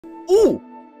Ooh!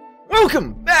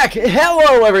 Welcome back!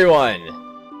 Hello,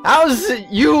 everyone! How's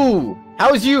you?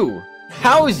 How's you?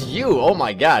 How's you? Oh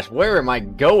my gosh, where am I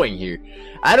going here?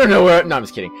 I don't know where... No, I'm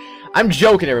just kidding. I'm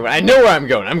joking, everyone. I know where I'm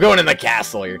going. I'm going in the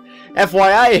castle here.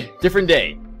 FYI, different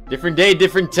day. Different day,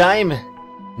 different time.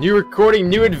 New recording,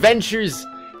 new adventures,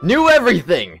 new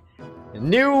everything.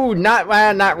 New,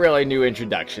 not really new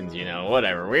introductions, you know,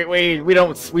 whatever.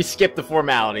 We skip the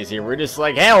formalities here. We're just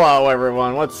like, hello,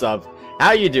 everyone, what's up?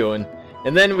 How you doing?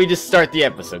 And then we just start the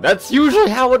episode. That's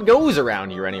usually how it goes around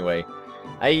here anyway.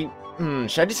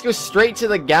 Should I just go straight to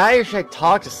the guy or should I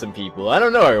talk to some people? I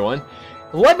don't know, everyone.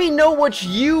 Let me know what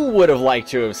you would have liked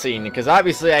to have seen, because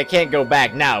obviously I can't go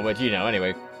back now, but you know,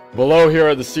 anyway. Below here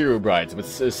are the Seru brides, but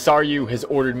Seru has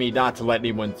ordered me not to let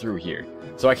anyone through here,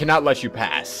 so I cannot let you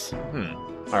pass.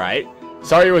 Alright.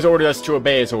 Seru has ordered us to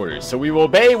obey his orders, so we will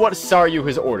obey what Seru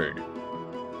has ordered.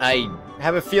 I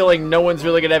have a feeling no one's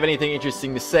really gonna have anything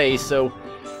interesting to say, so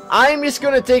I'm just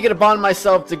gonna take it upon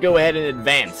myself to go ahead and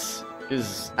advance.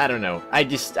 Because, I don't know, I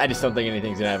just don't think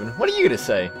anything's gonna happen. What are you gonna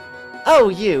say? Oh,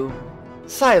 you.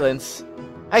 Silence.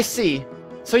 I see.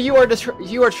 So you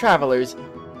are travelers.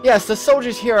 Yes, the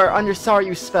soldiers here are under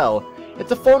Seru's spell.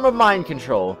 It's a form of mind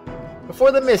control.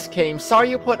 Before the mist came,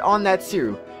 Seru put on that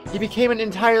Seru. He became an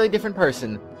entirely different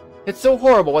person. It's so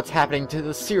horrible what's happening to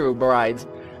the Seru brides.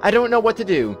 I don't know what to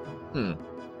do.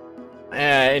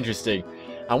 Interesting.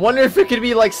 I wonder if it could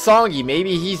be like Songy.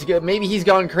 Maybe he's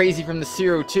gone crazy from the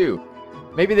Seru too.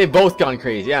 Maybe they've both gone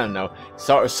crazy. I don't know.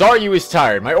 Seru is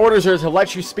tired. My orders are to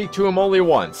let you speak to him only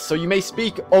once. So you may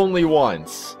speak only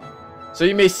once. So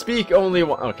you may speak only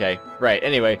once. Okay, right.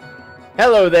 Anyway,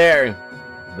 hello there.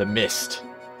 The mist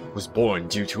was born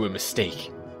due to a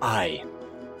mistake. I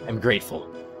am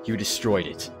grateful you destroyed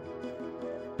it.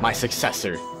 My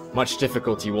successor, much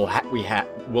difficulty will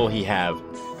he have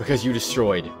because you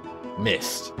destroyed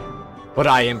mist. But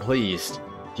I am pleased.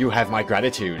 You have my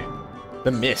gratitude.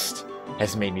 The mist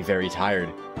has made me very tired.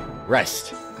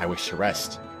 Rest. I wish to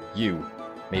rest. You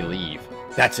may leave.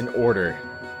 That's an order.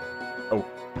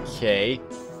 Okay.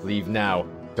 Leave now.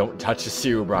 Don't touch the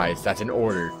Seru brides. That's an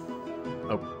order.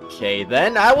 Okay,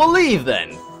 then. I will leave,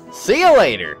 then. See you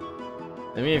later.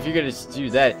 I mean, if you're gonna do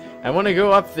that, I want to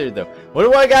go up there, though. What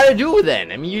do I gotta do,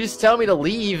 then? I mean, you just tell me to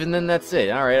leave, and then that's it.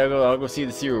 Alright, I'll go see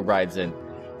the Seru brides, then.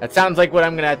 That sounds like what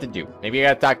I'm gonna have to do. Maybe I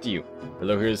gotta talk to you.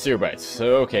 Hello, here's the Seru brides.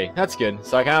 So, okay, that's good.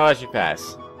 So I kinda let you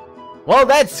pass. Well,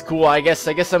 that's cool, I guess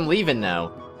I'm leaving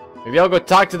now. Maybe I'll go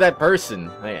talk to that person.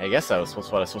 I guess that was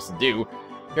what I was supposed to do.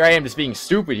 Here I am just being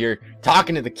stupid here,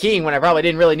 talking to the king when I probably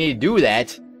didn't really need to do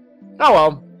that. Oh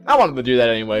well, I wanted to do that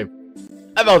anyway.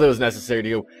 I felt it was necessary to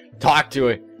go talk to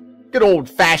a good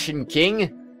old-fashioned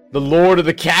king. The lord of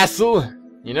the castle.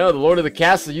 You know, the lord of the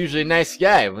castle is usually a nice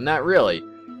guy, but not really.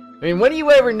 I mean, when do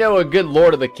you ever know a good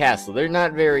lord of the castle? They're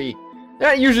not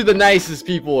usually the nicest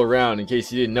people around, in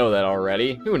case you didn't know that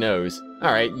already. Who knows?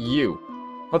 Alright, you.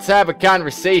 Let's have a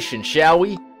conversation, shall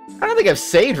we? I don't think I've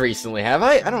saved recently, have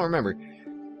I? I don't remember.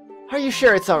 Are you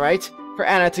sure it's alright for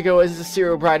Anna to go as a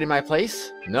Seru bride in my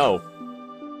place? No.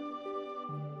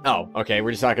 Oh, okay,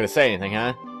 we're just not gonna say anything,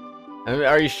 huh?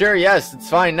 Are you sure? Yes, it's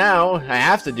fine now. I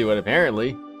have to do it,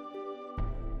 apparently.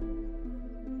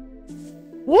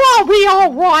 We'll be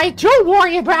alright. Don't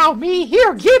worry about me.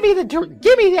 Here, give me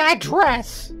the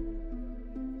address.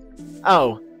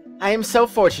 Oh, I am so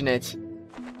fortunate.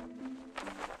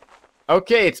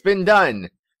 Okay, it's been done.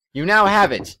 You now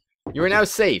have it. You are now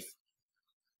safe.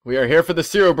 We are here for the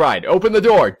Seru bride. Open the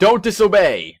door. Don't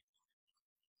disobey.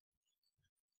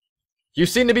 You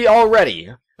seem to be all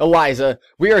ready. Eliza,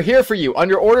 we are here for you,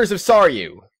 under orders of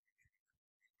Seru.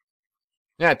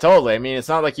 Yeah, totally. I mean, it's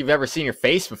not like you've ever seen her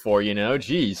face before, you know?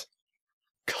 Jeez.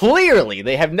 Clearly,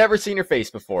 they have never seen her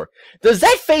face before. Does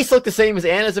that face look the same as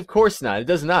Anna's? Of course not. It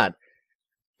does not.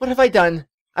 What have I done?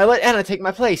 I let Anna take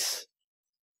my place.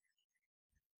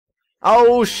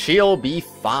 Oh, she'll be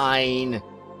fine.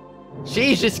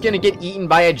 She's just gonna get eaten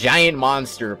by a giant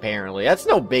monster, apparently. That's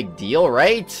no big deal,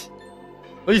 right?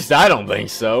 At least I don't think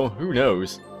so. Who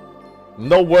knows?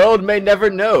 The world may never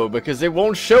know, because they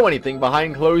won't show anything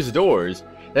behind closed doors.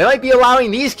 They might be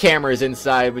allowing these cameras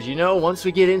inside, but you know, once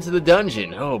we get into the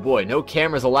dungeon, oh boy, no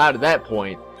cameras allowed at that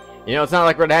point. You know, it's not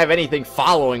like we're gonna have anything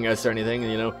following us or anything,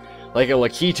 you know, like a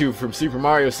Lakitu from Super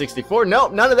Mario 64.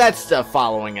 Nope, none of that stuff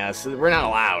following us. We're not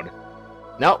allowed.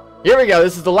 Nope. Here we go.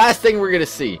 This is the last thing we're gonna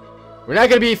see. We're not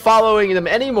gonna be following them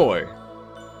anymore.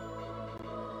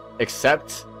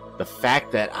 Except the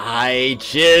fact that I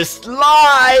just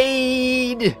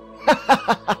lied!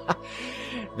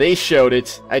 They showed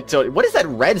it. I told you. What is that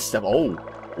red stuff? Oh.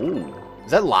 Ooh.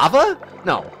 Is that lava?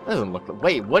 No. That doesn't look...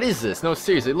 Wait, what is this? No,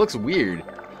 seriously. It looks weird.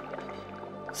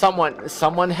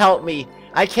 Someone help me.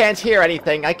 I can't hear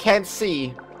anything. I can't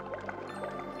see.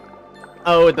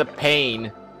 Oh, the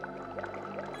pain.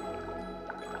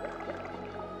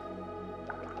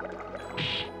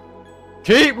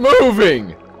 Keep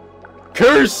moving!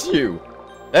 Curse you!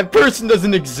 That person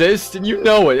doesn't exist, and you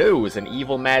know it. It was an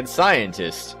evil mad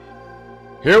scientist.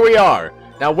 Here we are.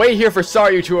 Now wait here for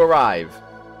Seru to arrive.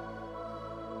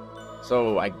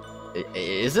 So,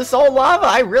 is this all lava?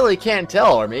 I really can't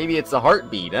tell. Or maybe it's a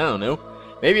heartbeat. I don't know.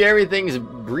 Maybe everything's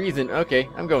breathing. Okay,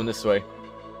 I'm going this way.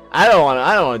 I don't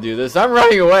want to do this. I'm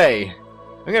running away.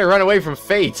 I'm gonna run away from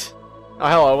fate. Oh,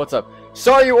 hello. What's up?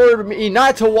 Seru ordered me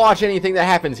not to watch anything that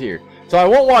happens here, so I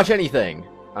won't watch anything.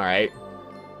 All right.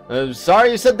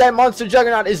 Sorry, you said that monster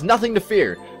Juggernaut is nothing to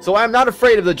fear, so I'm not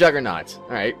afraid of the Juggernaut.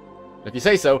 Alright, if you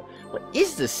say so. What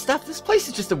is this stuff? This place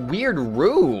is just a weird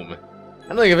room. I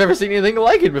don't think I've ever seen anything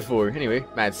like it before. Anyway,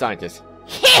 mad scientist.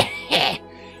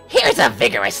 Here's a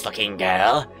vigorous-looking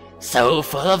girl, so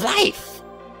full of life.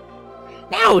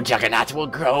 Now Juggernaut will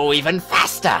grow even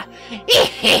faster.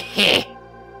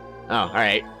 Oh,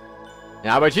 alright.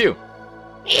 Now how about you?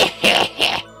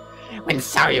 When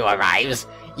Seru arrives,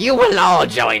 you will all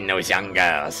join those young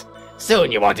girls.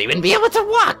 Soon you won't even be able to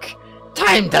walk.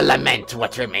 Time to lament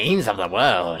what remains of the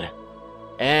world.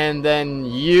 And then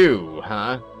you,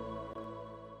 huh?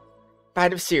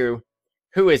 Bride of Seru,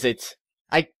 who is it?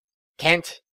 I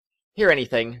can't hear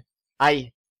anything.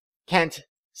 I can't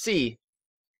see.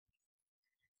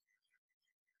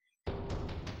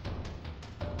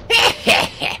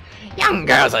 Young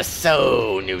girls are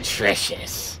so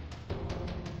nutritious.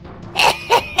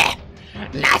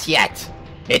 Not yet.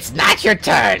 It's not your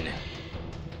turn.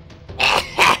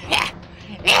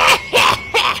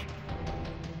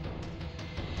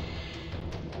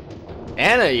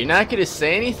 Anna, you're not gonna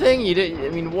say anything? You didn't. I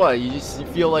mean, what? You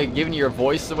feel like giving your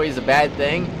voice away is a bad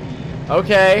thing?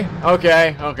 Okay.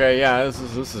 Yeah,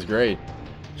 this is great.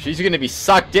 She's gonna be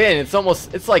sucked in.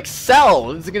 It's like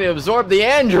Cell. It's gonna absorb the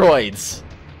androids.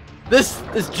 This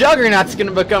Juggernaut's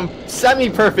gonna become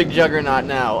semi-perfect Juggernaut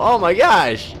now. Oh my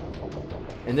gosh.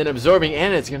 And then absorbing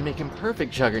Anna is gonna make him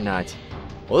perfect Juggernaut.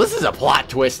 Well, this is a plot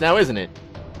twist now, isn't it?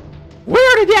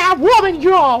 Where did that woman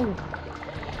go?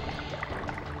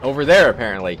 Over there,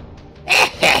 apparently.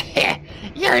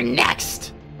 You're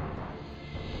next.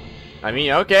 I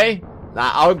mean, okay.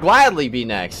 I'll gladly be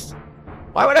next.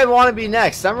 Why would I want to be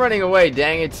next? I'm running away,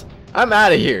 dang it. I'm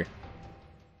out of here.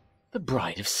 The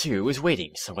bride of Seru was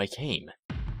waiting, so I came.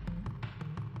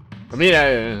 I mean,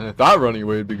 I thought running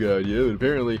away would be a good idea, but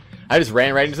apparently I just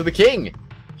ran right into the king.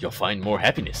 You'll find more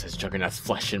happiness as Juggernaut's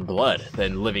flesh and blood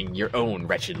than living your own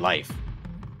wretched life.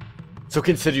 So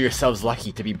consider yourselves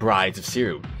lucky to be brides of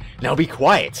Seru. Now be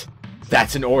quiet.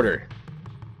 That's an order.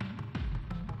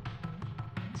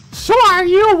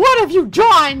 Seru, what have you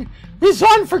done? This is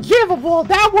unforgivable.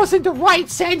 That wasn't the right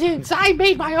sentence. I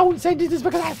made my own sentences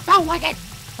because I felt like it.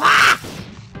 Ah!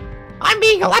 I'm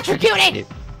being electrocuted.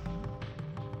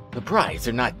 The brides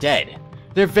are not dead.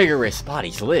 Their vigorous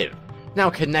bodies live. Now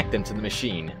connect them to the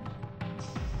machine.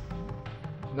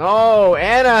 No,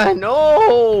 Anna,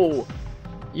 no!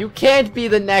 You can't be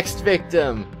the next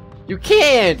victim. You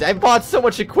can't! I bought so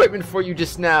much equipment for you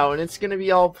just now, and it's gonna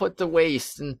be all put to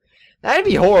waste, and that'd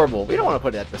be horrible. We don't want to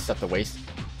put that stuff to waste.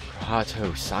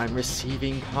 Kratos, I'm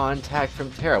receiving contact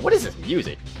from Terra. What is this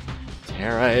music?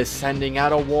 Terra is sending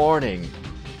out a warning.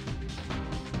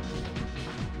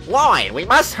 Lloyd, we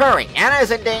must hurry. Anna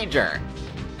is in danger.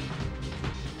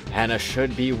 Anna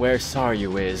should be where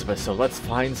Seru is, but so let's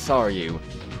find Seru.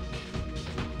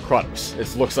 Kratos,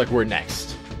 it looks like we're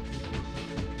next.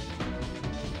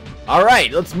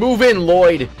 Alright, let's move in,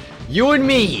 Lloyd. You and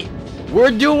me.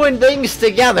 We're doing things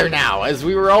together now, as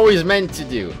we were always meant to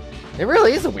do. It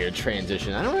really is a weird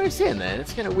transition. I don't understand that.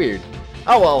 It's kind of weird.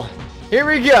 Oh well, here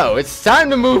we go. It's time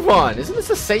to move on. Isn't this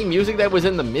the same music that was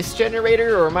in the Mist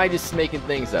Generator, or am I just making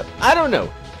things up? I don't know.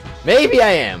 Maybe I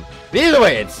am. But either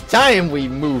way, it's time we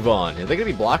move on. Are they going to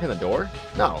be blocking the door?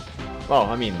 No. Well,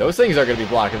 I mean, those things are going to be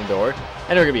blocking the door.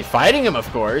 And we're going to be fighting them, of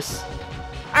course.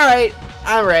 Alright,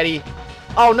 I'm ready.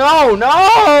 Oh, no,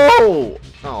 no!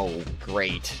 Oh,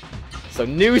 great. So,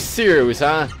 new Serus,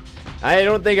 huh? I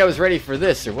don't think I was ready for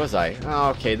this, or was I? Oh,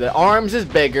 okay, the arms is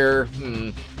bigger.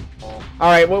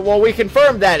 Alright, well, we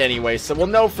confirmed that anyway, so we'll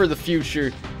know for the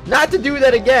future not to do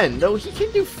that again. Though he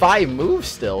can do 5 moves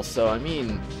still, so, I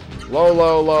mean... Low,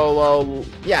 low, low, low.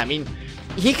 Yeah, I mean,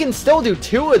 he can still do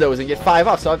 2 of those and get 5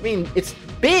 off. So, I mean, it's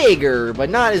bigger, but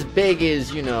not as big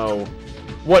as, you know,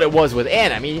 what it was with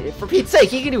Anna. I mean, for Pete's sake,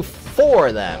 he can do 4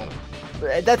 of them.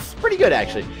 That's pretty good,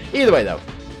 actually. Either way, though,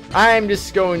 I'm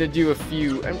just going to do a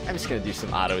few... I'm just going to do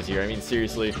some autos here. I mean,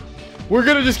 seriously. We're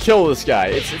going to just kill this guy.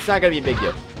 It's not going to be a big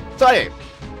deal. So, anyway,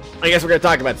 I guess we're going to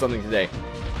talk about something today.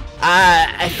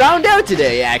 I found out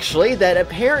today, actually, that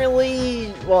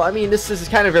apparently... Well, I mean, this is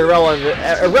kind of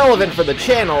irrelevant for the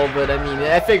channel, but, I mean,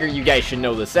 I figure you guys should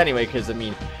know this anyway, because, I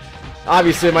mean...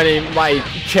 Obviously, my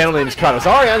channel name is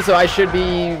Kratos, so I should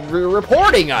be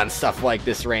reporting on stuff like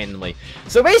this randomly.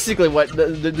 So basically, what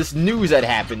this news that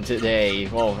happened today,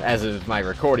 well, as of my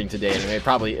recording today, anyway,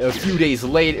 probably a few days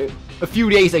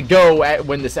ago,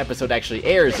 when this episode actually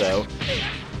airs, though.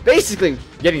 Basically,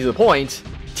 getting to the point,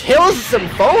 Tales of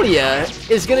Symphonia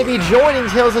is going to be joining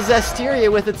Tales of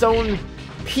Zestiria with its own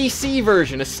PC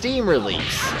version, a Steam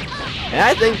release. And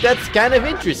I think that's kind of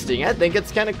interesting. I think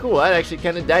it's kind of cool. That actually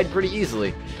kind of died pretty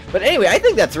easily. But anyway, I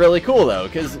think that's really cool, though,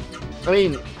 because, I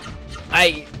mean,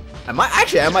 I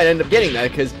might end up getting that,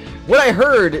 because what I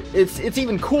heard, it's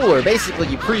even cooler. Basically,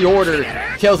 you pre-order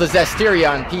Tales of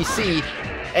Zestiria on PC,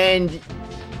 and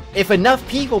if enough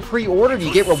people pre-order,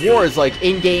 you get rewards like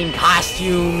in-game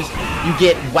costumes, you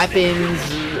get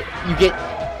weapons, you get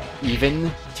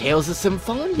even Tales of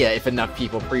Symphonia if enough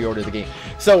people pre-order the game.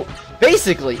 So,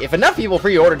 basically, if enough people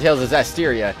pre-order Tales of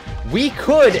Zestiria, we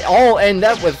could all end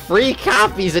up with free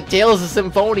copies of Tales of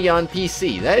Symphonia on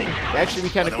PC. That'd actually be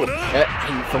kind of cool.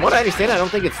 And from what I understand,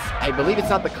 I believe it's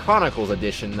not the Chronicles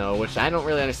edition, though, which I don't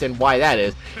really understand why that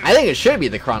is. I think it should be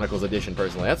the Chronicles edition,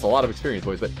 personally. That's a lot of experience,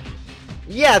 boys, but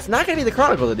yeah, it's not going to be the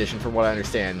Chronicles edition, from what I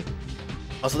understand.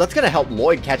 Also, that's going to help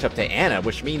Lloyd catch up to Anna,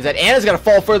 which means that Anna's going to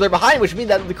fall further behind, which means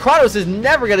that the Kratos is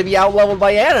never going to be out-leveled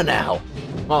by Anna now.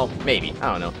 Well, maybe.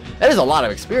 I don't know. That is a lot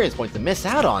of experience points to miss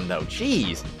out on, though.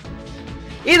 Jeez.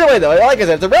 Either way, though, like I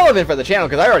said, it's irrelevant for the channel,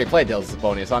 because I already played Tales of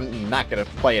Symphonia, so I'm not going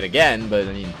to play it again, but,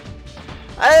 I mean...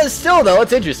 still, though,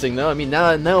 it's interesting, though. I mean,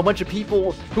 now a bunch of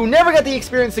people who never got to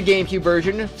experience the GameCube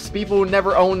version, people who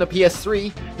never owned the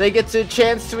PS3, they get a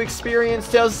chance to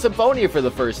experience Tales of Symphonia for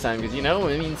the first time, because, you know,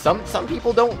 I mean, some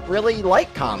people don't really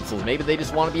like consoles. Maybe they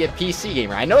just want to be a PC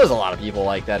gamer. I know there's a lot of people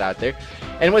like that out there.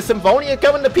 And with Symphonia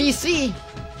coming to PC,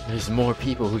 there's more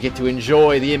people who get to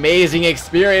enjoy the amazing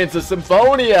experience of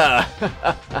Symphonia!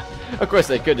 Of course,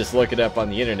 they could just look it up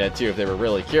on the internet, too, if they were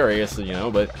really curious, you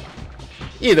know, but...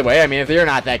 Either way, I mean, if you're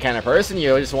not that kind of person,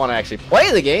 you just want to actually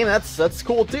play the game, that's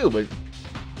cool too, but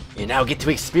you now get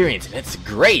to experience it. It's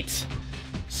great!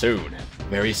 Soon,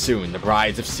 very soon, the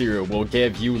brides of Seru will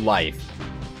give you life.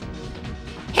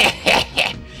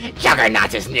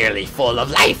 Juggernaut is nearly full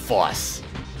of life force.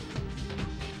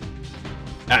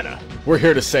 Anna, we're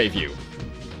here to save you.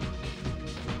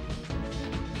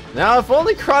 Now, if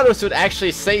only Kratos would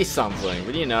actually say something,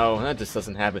 but you know, that just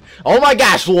doesn't happen. Oh my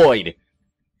gosh, Lloyd!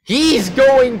 He's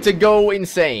going to go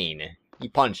insane. He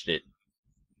punched it.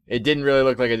 It didn't really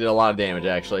look like it did a lot of damage,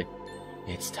 actually.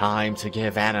 It's time to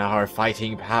give Anna her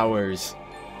fighting powers.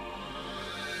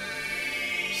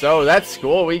 So, that's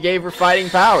cool. We gave her fighting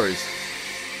powers.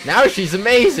 Now she's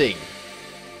amazing.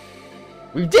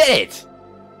 We did it!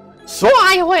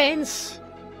 Silence!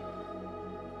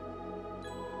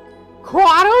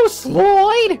 Kratos,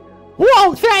 Lloyd?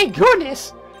 Whoa, thank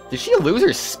goodness! Did she lose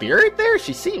her spirit there?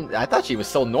 I thought she was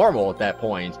so normal at that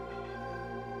point.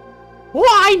 Well,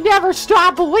 I never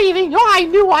stopped believing. I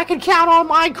knew I could count on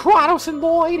my Kratos and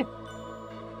Lloyd.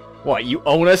 What, you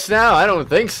own us now? I don't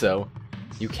think so.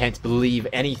 You can't believe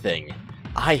anything.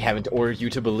 I haven't ordered you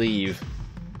to believe.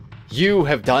 You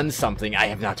have done something I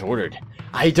have not ordered.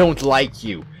 I don't like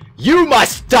you. You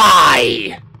must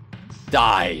die!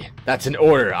 Die. That's an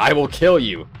order. I will kill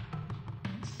you.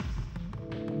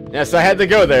 Yes, I had to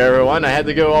go there, everyone. I had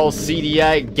to go all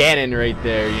CDI Ganon right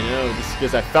there, you know, just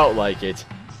because I felt like it.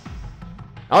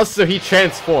 Also, he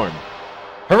transformed.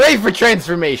 Hooray for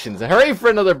transformations! And hooray for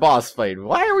another boss fight.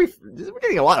 Why are we're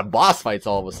getting a lot of boss fights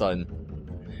all of a sudden.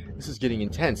 This is getting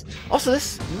intense. Also,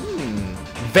 this...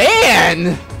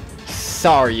 Van!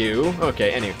 Sorry, you.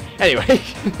 Okay, anyway.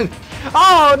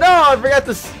 Oh, no, I forgot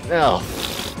this... Oh.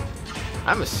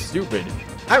 I'm stupid.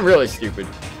 I'm really stupid.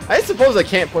 I suppose I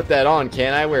can't put that on,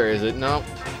 can I? Where is it? No.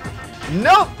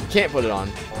 Nope! Can't put it on.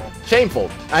 Shameful.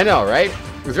 I know, right?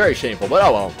 It was very shameful, but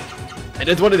oh well. It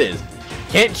is what it is.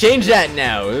 Can't change that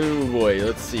now. Oh boy,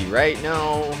 let's see, right?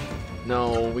 No.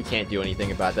 No, we can't do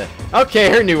anything about that. Okay,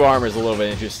 her new armor's a little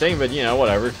bit interesting, but you know,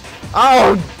 whatever.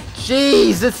 Oh,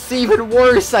 jeez, it's even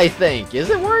worse, I think. Is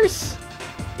it worse?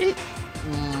 It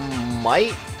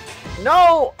might.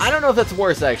 No, I don't know if that's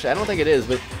worse, actually. I don't think it is,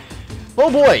 but... Oh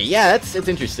boy, yeah, it's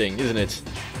interesting, isn't it?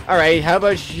 Alright, how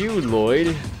about you,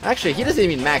 Lloyd? Actually, he doesn't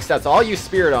even max out, so I'll use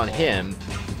Spirit on him.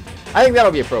 I think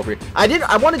that'll be appropriate.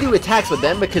 I want to do attacks with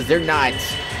them because they're not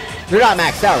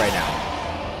maxed out right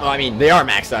now. Well, I mean, they are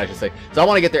maxed out, I should say. So I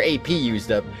want to get their AP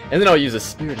used up, and then I'll use a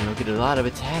spirit, and I'll get a lot of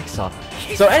attacks off.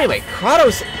 So anyway,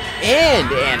 Kratos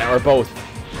and Anna are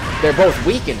they're both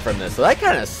weakened from this, so that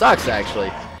kind of sucks,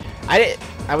 actually.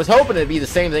 I was hoping it'd be the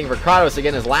same thing for Kratos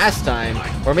again as last time,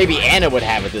 or maybe Anna would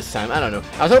have it this time, I don't know.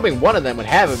 I was hoping one of them would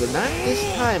have it, but not this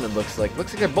time, it looks like.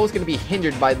 Looks like they're both going to be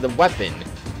hindered by the weapon,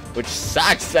 which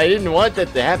sucks. I didn't want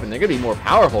that to happen. They're going to be more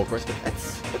powerful, of course, but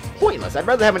that's pointless. I'd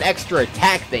rather have an extra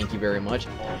attack, thank you very much.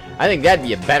 I think that'd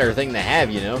be a better thing to have,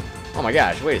 you know? Oh my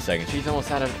gosh, wait a second, she's almost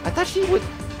out of... I thought she...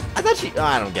 Oh,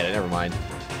 I don't get it, never mind.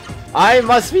 I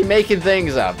must be making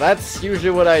things up. That's usually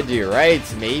what I do, right?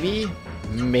 Maybe?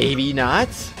 Maybe not?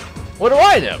 What do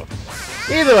I know?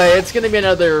 Either way, it's gonna be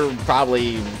another,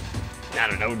 probably... I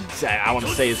don't know, I want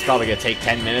to say it's probably gonna take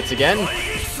 10 minutes again.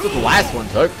 That's what the last one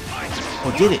took.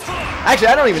 Oh, did it? Actually,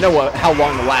 I don't even know how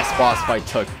long the last boss fight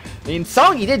took. I mean,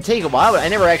 Songy did take a while, but I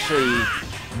never actually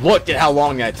looked at how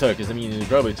long that took. Because, I mean, it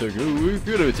probably took, it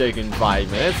could have taken 5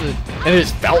 minutes. And it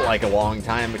just felt like a long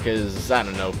time because, I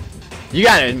don't know. You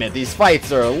gotta admit, these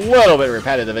fights are a little bit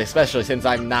repetitive, especially since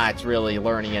I'm not really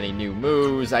learning any new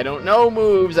moves. I don't know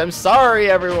moves. I'm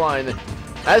sorry, everyone.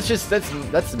 That's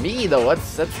me, though.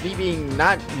 That's me being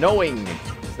not knowing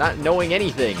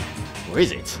anything. Or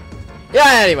is it? Yeah,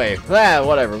 anyway,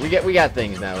 whatever. We got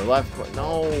things now. Left,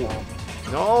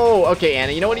 no, okay,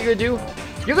 Anna, you know what you're gonna do?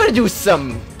 You're gonna do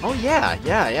some... Oh, yeah,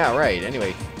 right.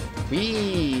 Anyway,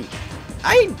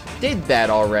 I did that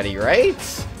already,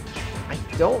 right? I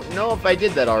don't know if I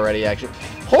did that already, actually.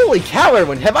 Holy cow,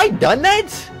 everyone, have I done that?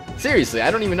 Seriously,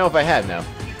 I don't even know if I have now.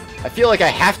 I feel like I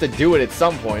have to do it at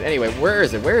some point. Anyway, where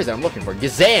is it? I'm looking for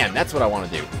Gazam, that's what I want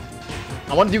to do.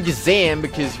 I want to do Gazam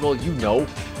because, well, you know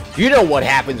what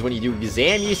happens when you do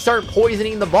Gazam. You start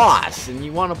poisoning the boss, and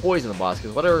you want to poison the boss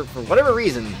because for whatever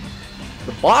reason,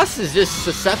 the boss is just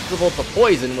susceptible to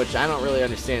poison, which I don't really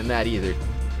understand that either.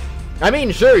 I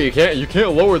mean, sure, you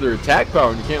can't lower their attack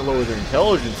power, and you can't lower their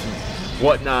intelligence and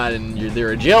whatnot, and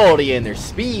their agility and their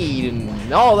speed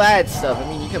and all that stuff. I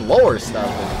mean, you can lower stuff.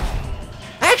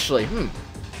 And actually,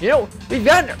 you know, we've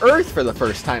gotten Earth for the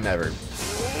first time ever,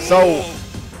 so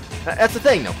that's the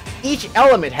thing, though. Each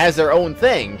element has their own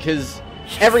thing, because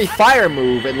every fire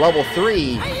move at level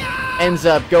 3 ends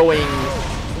up going,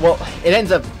 well, it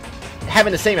ends up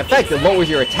having the same effect. It lowers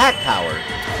your attack power.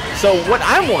 So what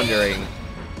I'm wondering,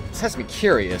 this has me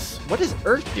curious, what does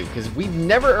Earth do? Because we've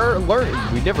never learned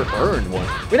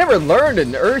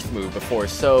an Earth move before,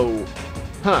 so,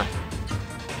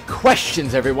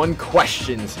 questions, everyone,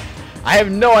 questions. I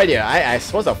have no idea. I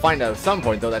suppose I'll find out at some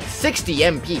point, though, that 60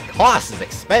 MP cost is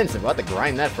expensive. We'll have to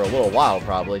grind that for a little while,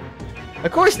 probably.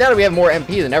 Of course, now that we have more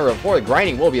MP than ever before, the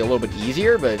grinding will be a little bit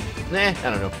easier, but, I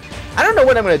don't know. I don't know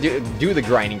when I'm going to do the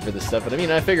grinding for this stuff, but I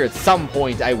mean, I figure at some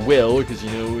point I will, because,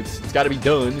 you know, it's got to be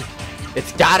done.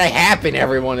 It's got to happen,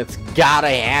 everyone. It's got to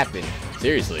happen.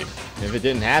 Seriously. If it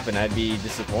didn't happen, I'd be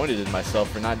disappointed in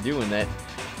myself for not doing that.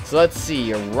 So let's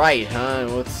see, right, huh?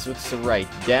 What's the right?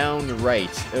 Down, right.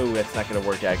 Oh, that's not gonna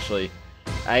work, actually.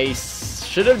 I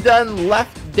should have done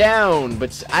left, down,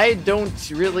 but I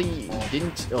didn't.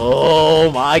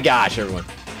 Oh my gosh, everyone.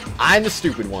 I'm the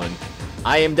stupid one.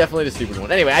 I am definitely the stupid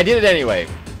one. Anyway, I did it anyway.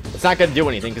 It's not gonna do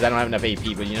anything because I don't have enough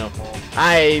AP, but you know,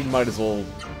 I might as well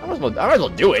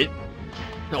do it.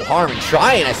 No harm in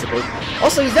trying, I suppose.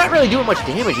 Also, he's not really doing much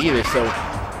damage either,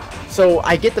 so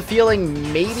I get the feeling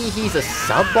maybe he's a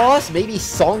sub-boss? Maybe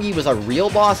Songy was a real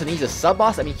boss and he's a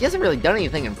sub-boss? I mean, he hasn't really done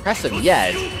anything impressive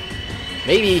yet.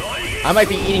 Maybe I might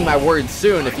be eating my words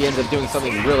soon if he ends up doing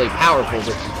something really powerful,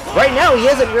 but right now he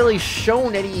hasn't really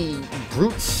shown any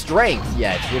brute strength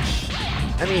yet, which,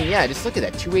 I mean, yeah, just look at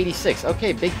that, 286.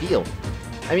 Okay, big deal.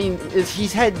 I mean,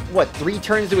 he's had, what, 3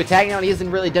 turns to attack now and he hasn't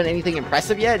really done anything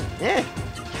impressive yet?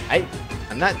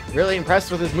 I'm not really impressed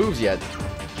with his moves yet.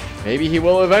 Maybe he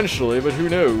will eventually, but who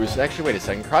knows? Actually, wait a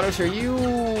second. Kratos, are you...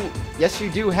 Yes, you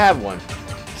do have one.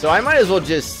 So I might as well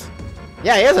just...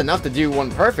 Yeah, he has enough to do one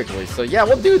perfectly. So yeah,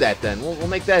 we'll do that then. We'll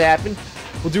make that happen.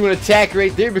 We'll do an attack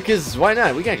right there because why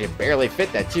not? We can actually barely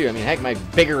fit that too. I mean, heck, my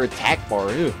bigger attack bar.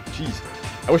 Ugh, jeez.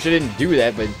 I wish I didn't do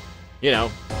that, but, you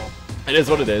know, it is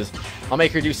what it is. I'll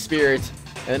make her do Spirit,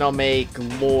 and then I'll make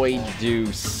Lloyd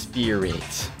do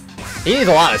Spirit. He needs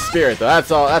a lot of Spirit, though.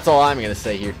 That's all I'm gonna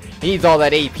say here. He needs all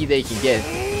that AP they can get.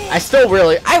 I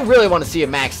really want to see a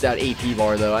maxed out AP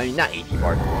bar, though. I mean, not AP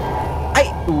bar.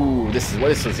 Ooh, this is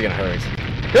gonna hurt.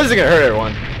 This is gonna hurt,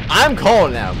 everyone. I'm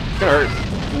calling now. It's gonna hurt.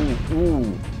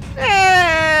 Ooh.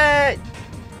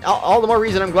 All the more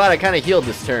reason I'm glad I kind of healed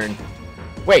this turn.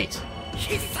 Wait.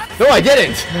 No, I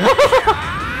didn't.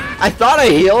 I thought I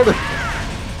healed.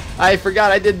 I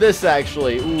forgot I did this,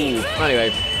 actually. Ooh.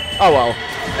 Anyway. Oh well.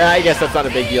 I guess that's not a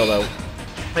big deal, though.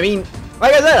 I mean,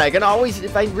 like I said, I can always,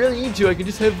 if I really need to, I can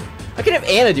just have... I can have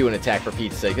Anna do an attack for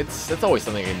Pete's sake. That's always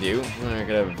something I can do. I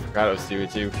could have Kratos do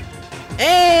it, too.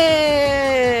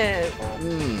 And...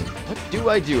 what do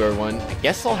I do, everyone? I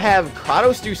guess I'll have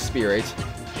Kratos do Spirit.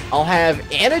 I'll have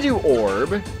Anna do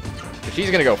Orb. She's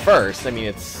gonna go first. I mean,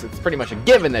 it's pretty much a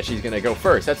given that she's gonna go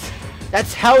first.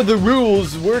 That's how the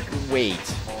rules work. Wait,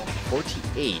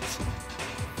 48.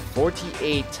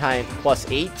 48 times plus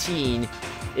 18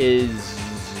 is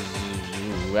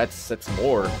that's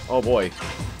more. Oh boy.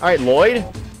 All right, Lloyd.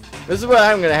 This is what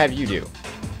I'm gonna have you do.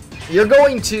 You're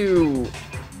gonna do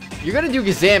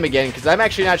Gazam again because I'm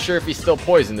actually not sure if he's still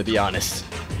poisoned. To be honest,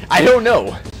 I don't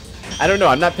know.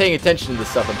 I'm not paying attention to this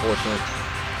stuff, unfortunately.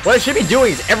 What I should be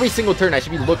doing is every single turn I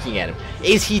should be looking at him.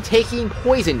 Is he taking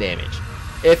poison damage?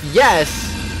 If yes,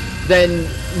 then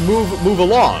move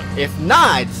along. If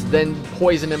not, then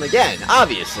poison him again.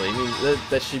 Obviously, I mean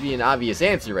that should be an obvious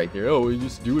answer right there. Oh, you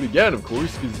just do it again, of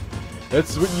course, because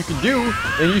that's what you can do,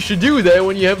 and you should do that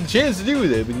when you have the chance to do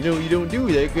that. But you know you don't do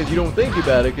that because you don't think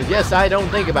about it. Because yes, I don't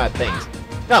think about things.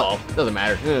 Oh well, doesn't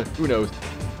matter. Who knows?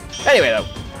 Anyway, though,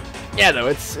 yeah, though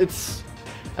it's.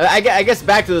 I guess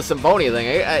back to the Symphonia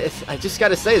thing, I just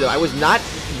gotta say though, I was not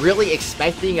really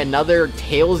expecting another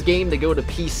Tales game to go to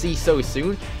PC so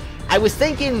soon. I was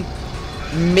thinking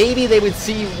maybe they would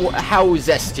see how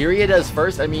Zestiria does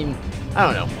first. I mean, I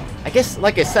don't know. I guess,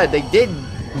 like I said, they did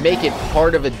make it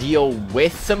part of a deal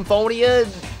with Symphonia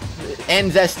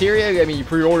and Zestiria. I mean, you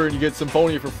pre-order and you get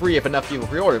Symphonia for free if enough people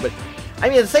pre-order, but I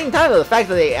mean, at the same time, though, the fact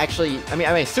that they actually, I mean,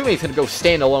 I'm assuming it's going to go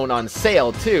standalone on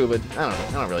sale, too, but I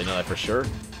don't really know that for sure.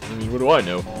 I mean, what do I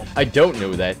know? I don't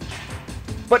know that.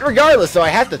 But regardless, though, I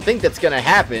have to think that's going to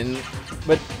happen,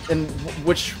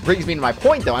 which brings me to my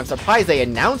point, though. I'm surprised they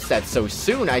announced that so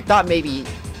soon. I thought maybe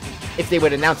if they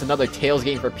would announce another Tales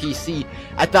game for PC,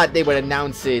 I thought they would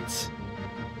announce it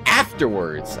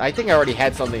afterwards. I think I already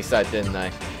had something set, didn't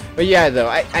I? But yeah, though,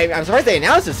 I'm surprised they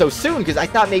announced it so soon, because I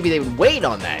thought maybe they would wait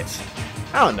on that.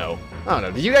 I don't know.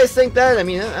 Did you guys think that? I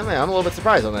mean, I'm a little bit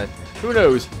surprised on that. Who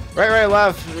knows? Right,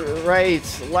 left,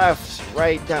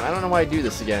 right, down. I don't know why I do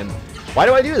this again. Why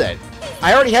do I do that?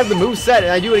 I already have the move set,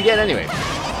 and I do it again anyway.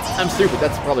 I'm stupid.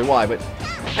 That's probably why. But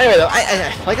anyway, though,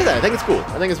 like I said, I think it's cool.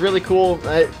 I think it's really cool.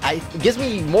 It gives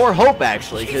me more hope,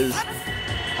 actually, because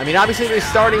I mean, obviously they're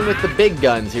starting with the big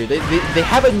guns here. They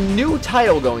have a new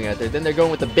title going out there. Then they're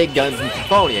going with the big guns in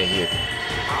Symphonia here.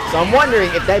 So I'm wondering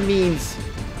if that means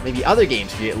maybe other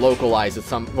games can get localized at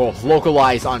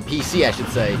localized on PC, I should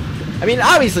say. I mean,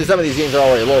 obviously some of these games are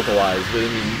already localized, but I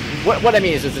mean, what I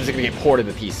mean is it's going to get ported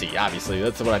to PC, obviously.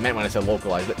 That's what I meant when I said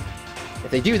localized. But if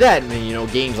they do that, I mean, you know,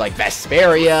 games like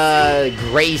Vesperia,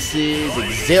 Graces,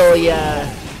 Exilia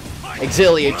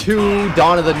 2,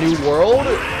 Dawn of the New World.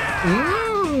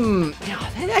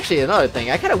 That's actually another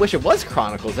thing. I kind of wish it was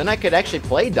Chronicles, then I could actually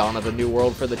play Dawn of the New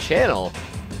World for the channel.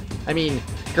 I mean,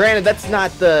 granted, that's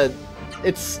not the...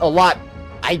 It's a lot...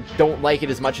 I don't like it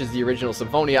as much as the original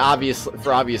Symphonia,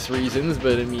 for obvious reasons,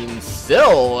 but I mean,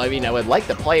 still, I mean, I would like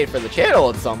to play it for the channel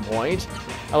at some point.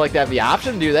 I'd like to have the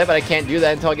option to do that, but I can't do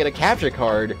that until I get a capture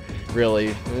card,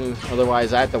 really.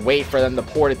 Otherwise, I have to wait for them to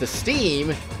port it to Steam,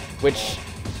 which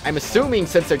I'm assuming,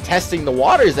 since they're testing the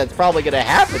waters, that's probably going to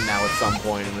happen now at some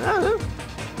point.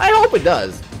 I hope it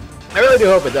does. I really do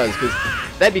hope it does, because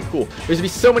that'd be cool. There's going to be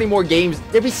so many more games.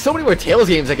 There'd be so many more Tales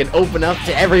games that can open up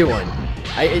to everyone.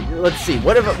 Let's see,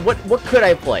 what could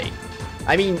I play?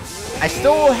 I mean, I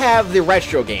still have the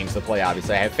retro games to play,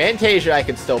 obviously. I have Fantasia I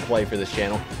can still play for this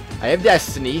channel. I have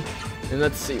Destiny. And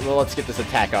let's see, well, let's get this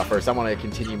attack off first. I want to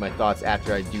continue my thoughts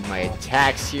after I do my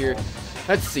attacks here.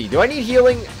 Let's see, do I need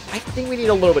healing? I think we need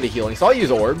a little bit of healing, so I'll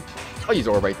use Orb. I'll use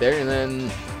Orb right there, and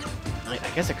then... I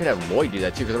guess I could have Lloyd do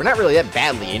that too, because we're not really that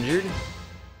badly injured.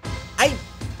 I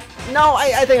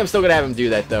think I'm still going to have him do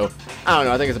that, though. I don't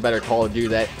know, I think it's a better call to do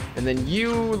that. And then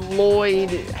you, Lloyd,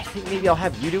 I think maybe I'll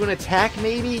have you do an attack,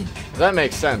 maybe? That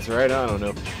makes sense, right? I don't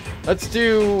know. Let's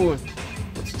do...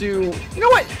 You know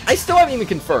what? I still haven't even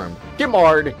confirmed.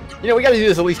 Gimard, you know, we gotta do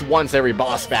this at least once every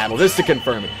boss battle, just to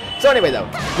confirm it. So anyway, though,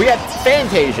 we got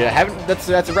Fantasia.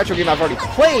 That's a retro game I've already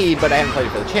played, but I haven't played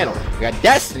it for the channel. We got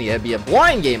Destiny. That'd be a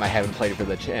blind game I haven't played it for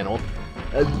the channel.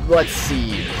 Let's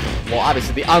see. Well,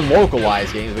 obviously the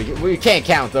unlocalized games, we can't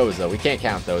count those, though. We can't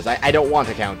count those. I don't want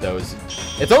to count those.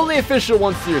 It's only official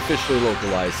once they're officially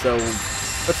localized. So,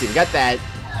 let's see. We got that.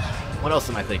 What else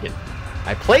am I thinking?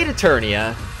 I played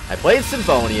Eternia. I played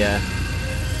Symphonia.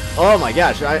 Oh my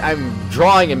gosh, I'm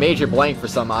drawing a major blank for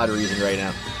some odd reason right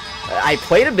now. I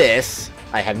played Abyss.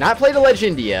 I have not played a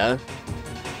Legendia.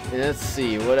 Let's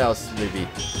see, what else would it be?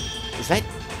 Is that...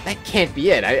 That can't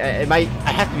be it. I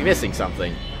have to be missing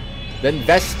something. Then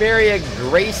Vesperia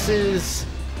graces...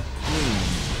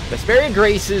 Vesperia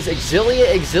graces,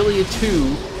 Exilia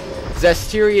 2,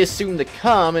 Zestiria is soon to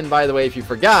come, and by the way, if you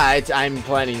forgot, I'm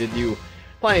planning to do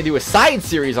a side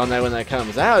series on that when that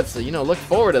comes out, so, you know, look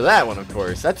forward to that one, of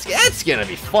course. That's gonna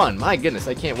be fun. My goodness,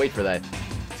 I can't wait for that.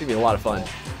 It's gonna be a lot of fun.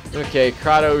 Okay,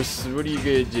 Kratos, what are you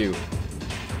gonna do?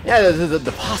 Yeah,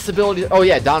 the possibility... Oh,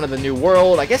 yeah, Dawn of the New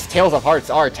World. I guess Tales of Hearts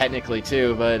are technically,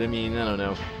 too, but, I mean, I don't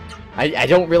know. I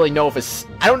don't really know if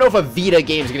I don't know if a Vita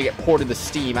game is gonna get ported to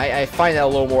Steam. I find that a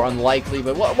little more unlikely,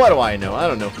 but what do I know? I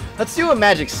don't know. Let's do a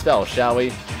magic spell, shall we?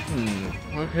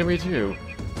 What can we do?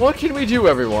 What can we do,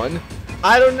 everyone?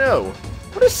 I don't know.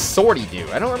 What does Swordy do?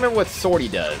 I don't remember what Swordy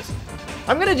does.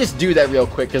 I'm gonna just do that real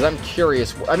quick, because I'm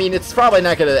curious. I mean, it's probably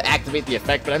not gonna activate the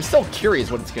effect, but I'm still curious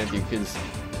what it's gonna do, because...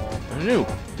 I don't know.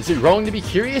 Is it wrong to be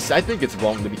curious? I think it's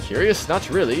wrong to be curious. Not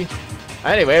really.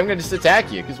 Anyway, I'm gonna just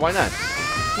attack you, because why not?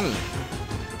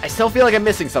 I still feel like I'm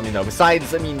missing something, though.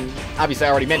 Besides, I mean, obviously I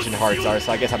already mentioned Hearts are,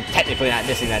 so I guess I'm technically not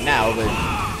missing that now, but...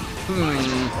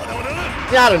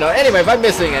 Yeah, I don't know. Anyway, if I'm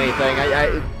missing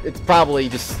anything, it's probably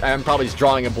just... I'm probably just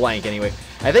drawing a blank, anyway.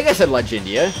 I think I said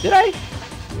Legendia. Did I?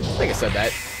 I think I said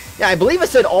that. Yeah, I believe I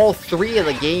said all 3 of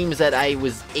the games that I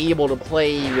was able to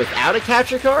play without a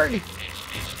capture card.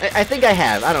 I think I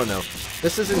have. I don't know.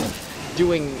 This isn't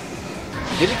doing...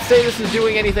 Did it say this was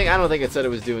doing anything? I don't think it said it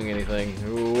was doing anything.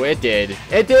 Ooh, it did.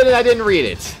 It did, and I didn't read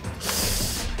it.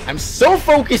 I'm so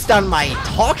focused on my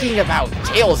talking about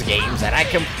Tales games that I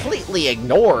completely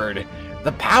ignored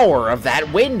the power of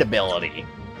that wind ability.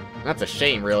 That's a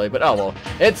shame, really, but oh well.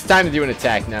 It's time to do an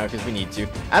attack now, because we need to.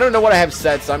 I don't know what I have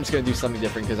set, so I'm just going to do something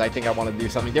different, because I think I want to do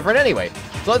something different anyway.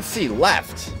 So let's see,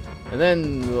 left. And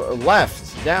then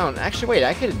left, down. Actually, wait,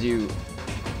 I could do...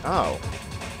 Oh.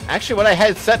 Actually, what I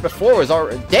had set before was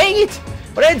already... Dang it!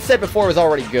 What I had set before was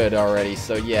already good already,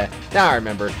 so yeah. Now I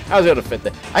remember. I was able to fit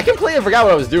that. I completely forgot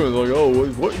what I was doing. Like, oh,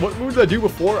 what did I do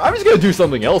before? I'm just going to do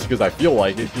something else because I feel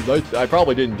like it, because I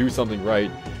probably didn't do something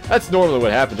right. That's normally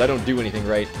what happens. I don't do anything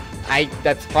right.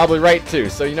 That's probably right, too.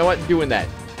 So, you know what? Doing that.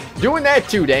 Doing that,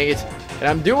 too, dang it. And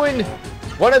I'm doing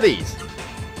one of these.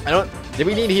 Did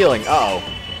we need healing? Uh-oh.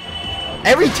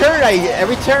 Every turn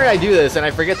I do this and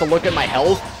I forget to look at my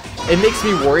health, it makes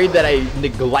me worried that I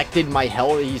neglected my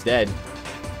health. He's dead.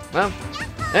 Well,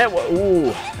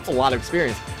 ooh, that's a lot of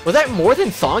experience. Was that more than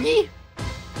Songy?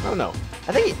 I don't know.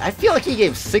 I feel like he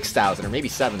gave 6,000 or maybe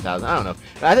 7,000. I don't know.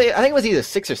 I think it was either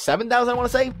 6 or 7,000. I want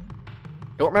to say.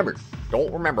 Don't remember.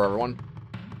 Don't remember, everyone.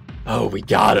 Oh, we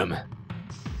got him.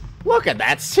 Look at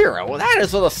that, Seru. That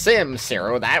is the Sim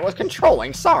Seru that was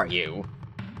controlling Saru.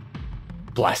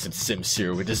 Blasted Sim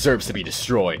Seru. It deserves to be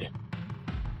destroyed.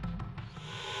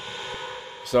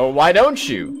 So why don't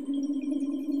you?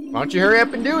 Why don't you hurry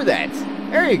up and do that?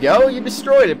 There you go. You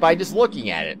destroyed it by just looking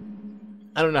at it.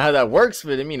 I don't know how that works,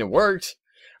 but I mean, it worked.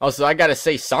 Also, I gotta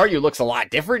say, Saru looks a lot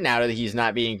different now that he's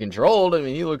not being controlled. I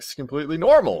mean, he looks completely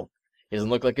normal. He doesn't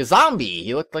look like a zombie.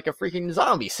 He looked like a freaking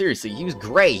zombie. Seriously, he was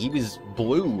gray. He was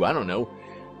blue. I don't know.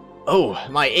 Oh,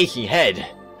 my aching head.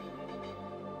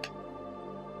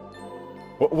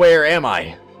 Where am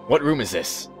I? What room is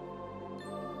this?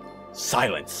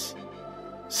 Silence.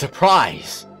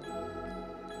 Surprise.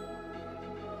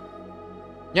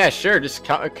 Yeah, sure, just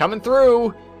coming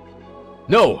through.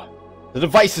 No, the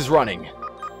device is running.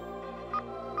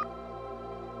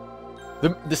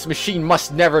 This machine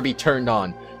must never be turned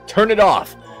on. Turn it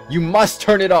off. You must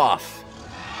turn it off.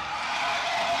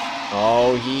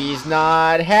 Oh, he's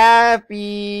not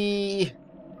happy.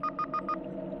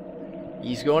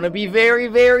 He's going to be very,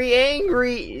 very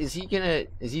angry. Is he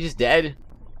just dead?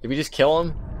 Did we just kill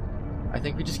him? I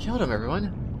think we just killed him,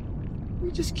 everyone.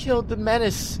 We just killed the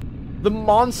menace. The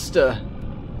monster.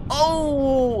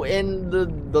 Oh, and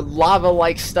the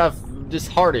lava-like stuff just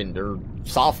hardened or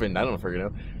softened. I don't know if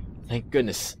know. Thank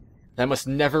goodness. That must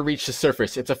never reach the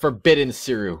surface. It's a forbidden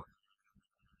Seru.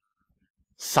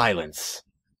 Silence.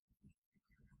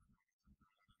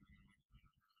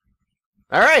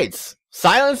 Alright.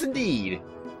 Silence indeed.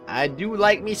 I do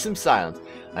like me some silence.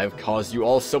 I have caused you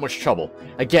all so much trouble.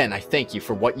 Again, I thank you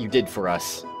for what you did for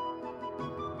us.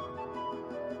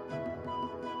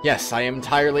 Yes, I am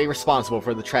entirely responsible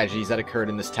for the tragedies that occurred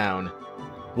in this town.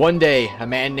 One day, a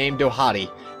man named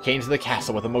Dohati came to the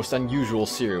castle with a most unusual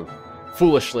Seru.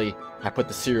 Foolishly, I put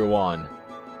the Seru on.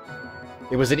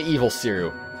 It was an evil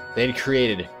Seru. They had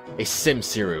created a Sim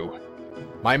Seru.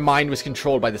 My mind was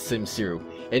controlled by the Sim Seru.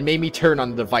 It made me turn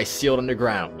on the device sealed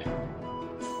underground.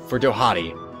 For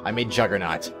Dohati, I made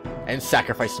Juggernaut, and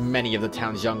sacrificed many of the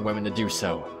town's young women to do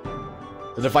so.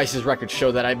 The device's records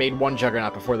show that I made one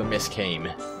Juggernaut before the mist came.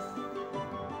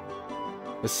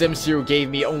 The Seru gave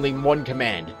me only one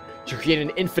command, to create an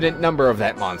infinite number of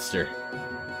that monster.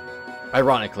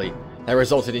 Ironically, that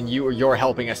resulted in you or your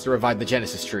helping us to revive the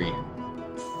Genesis tree.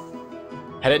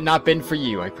 Had it not been for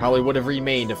you, I probably would have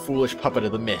remained a foolish puppet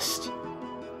of the mist.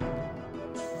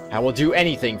 I will do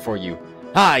anything for you.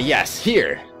 Ah, yes,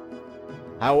 here!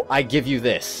 I give you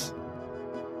this.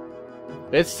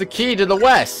 It's the key to the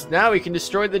west! Now we can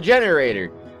destroy the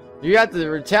generator! You got the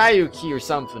Retayu key or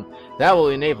something. That will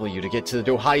enable you to get to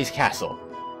the Dohati's castle.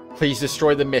 Please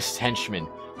destroy the Mist henchmen,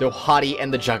 Dohati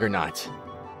and the Juggernaut.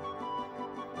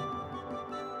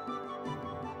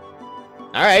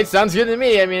 Alright, sounds good to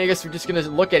me. I mean, I guess we're just gonna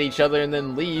look at each other and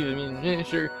then leave. I mean,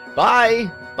 sure. Bye!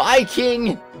 Bye,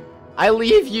 King! I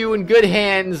leave you in good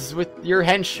hands with your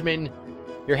henchmen.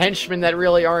 Your henchmen that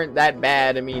really aren't that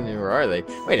bad. I mean, where are they?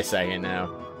 Wait a second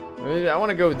now. I want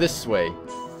to go this way.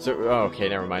 So, oh, okay,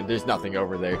 never mind. There's nothing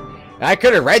over there. I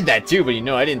could have read that too, but you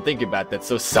know, I didn't think about that.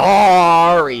 So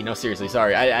sorry. No, seriously,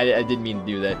 sorry. I didn't mean to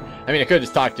do that. I mean, I could have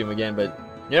just talked to him again, but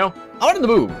you know, I wanted to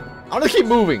move. I want to keep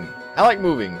moving. I like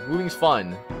moving. Moving's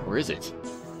fun. Where is it?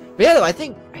 But yeah, though, I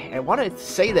think I wanted to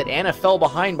say that Anna fell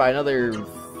behind by another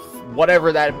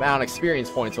whatever that amount of experience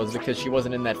points was because she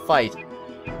wasn't in that fight.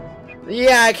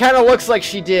 Yeah, it kind of looks like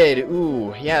she did.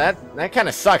 Ooh, yeah, that kind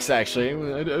of sucks, actually.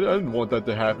 I didn't want that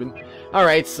to happen.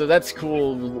 Alright, so that's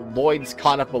cool. Lloyd's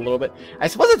caught up a little bit. I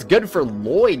suppose it's good for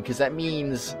Lloyd, because that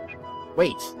means...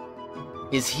 Wait.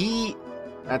 Is he...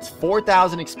 That's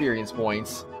 4,000 experience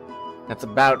points. That's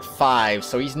about 5,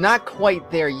 so he's not quite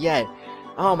there yet.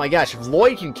 Oh my gosh, if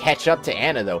Lloyd can catch up to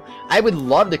Anna, though, I would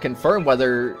love to confirm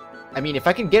whether... I mean, if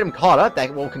I can get him caught up,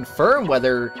 that will confirm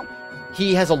whether...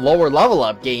 he has a lower level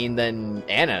up gain than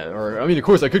Anna, or, I mean, of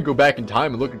course, I could go back in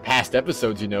time and look at past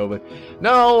episodes, you know, but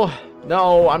no,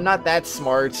 I'm not that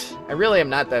smart. I really am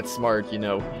not that smart, you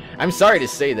know. I'm sorry to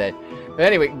say that. But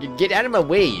anyway, get out of my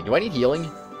way. Do I need healing?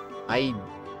 I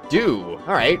do.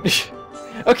 Alright.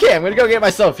 Okay, I'm gonna go get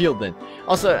myself healed then.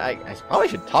 Also, I probably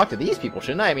should talk to these people,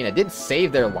 shouldn't I? I mean, I did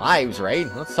save their lives,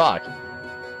 right? Let's talk.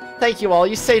 Thank you all,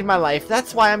 you saved my life.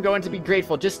 That's why I'm going to be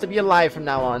grateful just to be alive from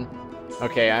now on.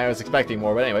 Okay, I was expecting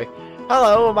more, but anyway.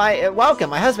 Hello, welcome.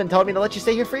 My husband told me to let you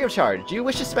stay here free of charge. Do you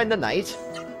wish to spend the night?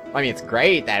 I mean, it's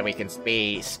great that we can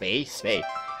spay.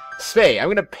 I'm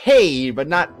gonna pay, but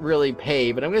not really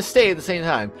pay, but I'm gonna stay at the same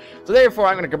time. So therefore,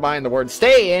 I'm gonna combine the word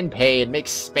stay and pay and make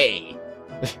spay.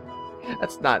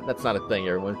 That's not a thing,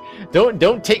 everyone.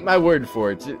 Don't take my word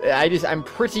for it. I'm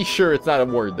pretty sure it's not a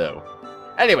word, though.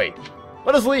 Anyway,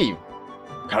 let us leave.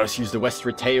 Kratos used the West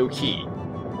Reteo key.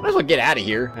 Might as well get out of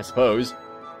here, I suppose.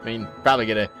 I mean, probably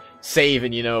gonna save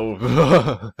and, you know,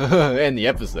 end the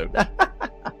episode.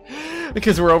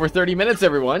 Because we're over 30 minutes,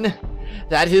 everyone.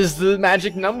 That is the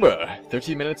magic number.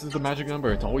 30 minutes is the magic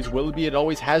number. It always will be, it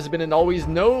always has been, and always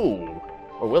no.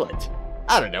 Or will it?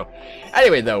 I don't know.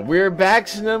 Anyway, though, we're back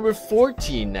to number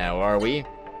 14 now, are we?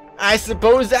 I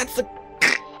suppose that's a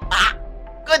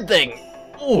good thing.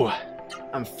 Ooh,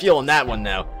 I'm feeling that one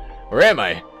now. Or am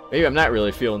I? Maybe I'm not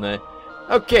really feeling that.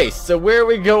 Okay, so where are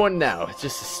we going now?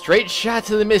 Just a straight shot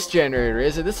to the mist generator,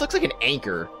 is it? This looks like an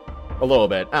anchor. A little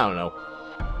bit. I don't know.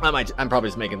 I'm probably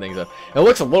just making things up. It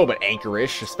looks a little bit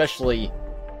anchorish, especially...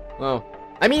 Well,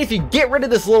 I mean, if you get rid of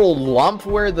this little lump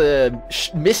where the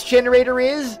mist generator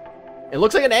is, it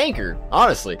looks like an anchor,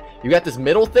 honestly. You got this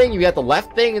middle thing, you got the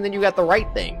left thing, and then you got the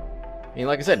right thing. I mean,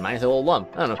 like I said, minus a little lump.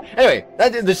 I don't know. Anyway,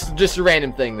 that's just a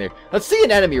random thing there. Let's see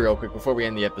an enemy real quick before we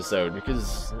end the episode,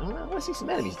 because I want to see some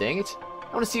enemies, dang it.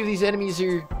 I want to see if these enemies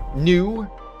are new.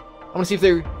 I want to see if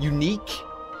they're unique.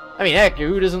 I mean, heck,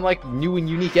 who doesn't like new and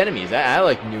unique enemies? I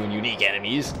like new and unique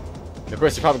enemies. Of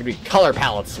course, they're probably going to be color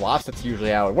palette swaps. That's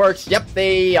usually how it works. Yep,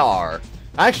 they are.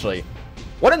 Actually,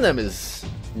 one of them is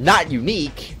not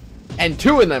unique, and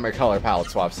 2 of them are color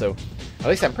palette swaps. So, at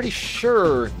least I'm pretty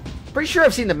sure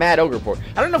I've seen the Mad Ogre port.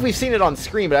 I don't know if we've seen it on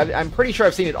screen, but I'm pretty sure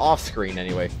I've seen it off screen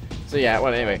anyway. So yeah,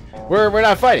 well, anyway, we're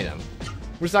not fighting them.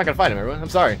 We're just not gonna fight him, everyone. I'm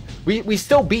sorry. We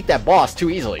still beat that boss too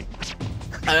easily.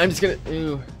 I'm just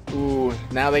gonna... Ooh,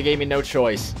 now they gave me no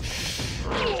choice.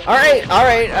 Alright.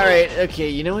 Okay,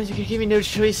 you know what? You're gonna give me no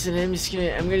choice, and I'm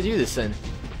gonna do this then.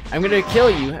 I'm gonna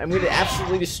kill you. I'm gonna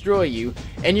absolutely destroy you,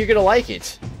 and you're gonna like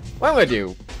it. What I'm gonna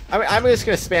do... I'm just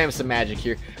gonna spam some magic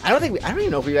here. I don't even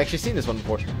know if we've actually seen this one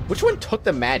before. Which one took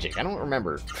the magic? I don't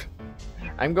remember.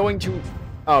 I'm going to...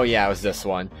 Oh yeah, it was this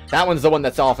one. That one's the one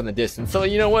that's off in the distance. So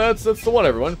you know what? That's the one,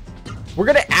 everyone. We're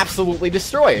gonna absolutely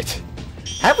destroy it.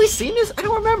 Have we seen this? I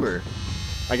don't remember.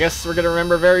 I guess we're gonna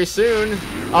remember very soon.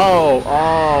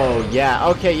 Oh, yeah.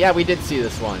 Okay, yeah, we did see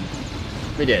this one.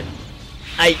 We did.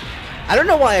 I don't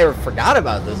know why I forgot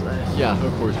about this. Yeah,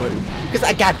 of course. Because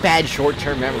I got bad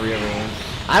short-term memory, everyone.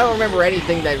 I don't remember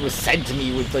anything that was said to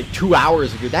me with like 2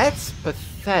 hours ago. That's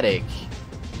pathetic.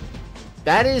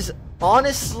 That is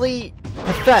honestly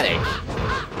pathetic.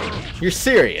 You're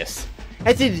serious.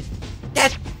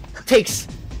 That takes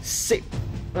 60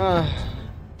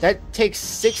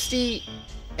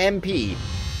 MP,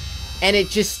 and it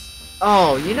just,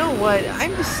 oh, you know what? I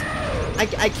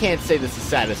can't say this is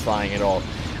satisfying at all.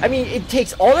 I mean, it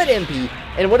takes all that MP,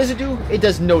 and what does it do? It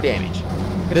does no damage.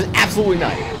 It does absolutely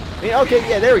nothing. I mean, okay,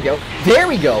 yeah, there we go. There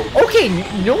we go. Okay,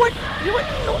 you know what?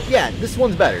 Yeah, this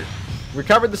one's better.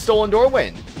 Recovered the stolen door,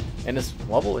 win. And this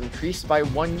level increased by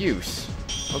 1 use.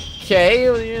 Okay,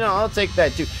 you know, I'll take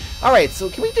that too. Alright, so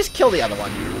can we just kill the other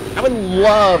one? I would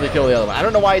love to kill the other one. I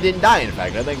don't know why it didn't die, in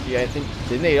fact. I think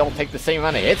didn't they all take the same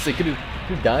amount of hits? They could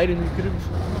have died and we could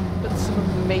have done some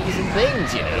amazing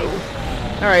things, you know?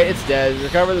 Alright, it's dead.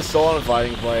 Recover the soul on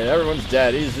fighting plane. Everyone's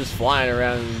dead. He's just flying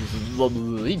around.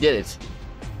 He did it.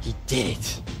 He did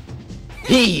it.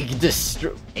 He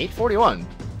destroyed 841.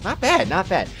 Not bad, not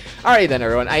bad. Alright then,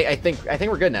 everyone. I think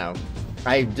we're good now.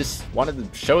 I just wanted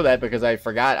to show that because I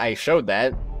forgot I showed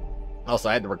that. Also,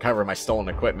 I had to recover my stolen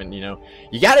equipment, you know.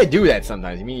 You gotta do that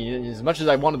sometimes. I mean, as much as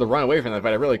I wanted to run away from that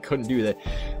fight, I really couldn't do that.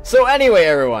 So anyway,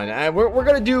 everyone, we're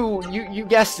gonna do, you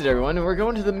guessed it, everyone, we're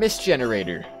going to the mist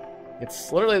generator.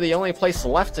 It's literally the only place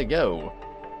left to go.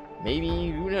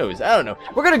 Maybe, who knows? I don't know.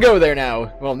 We're gonna go there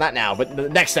now. Well, not now, but the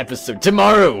next episode,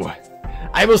 tomorrow.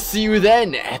 I will see you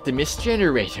then at the mist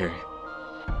generator.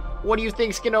 What do you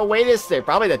think's gonna await us there?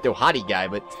 Probably that Dohati guy,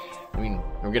 but I mean,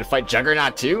 we're gonna fight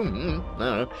Juggernaut too? I don't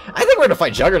know. I think we're gonna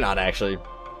fight Juggernaut, actually.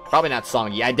 Probably not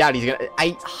Songy. I doubt he's gonna...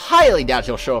 I highly doubt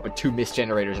he'll show up at 2 mist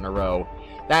generators in a row.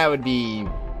 That'd be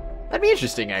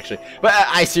interesting, actually. But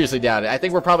I seriously doubt it. I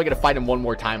think we're probably gonna fight him one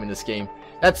more time in this game.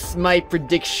 That's my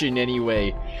prediction,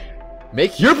 anyway.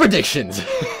 Make your predictions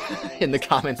in the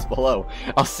comments below.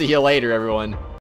 I'll see you later, everyone.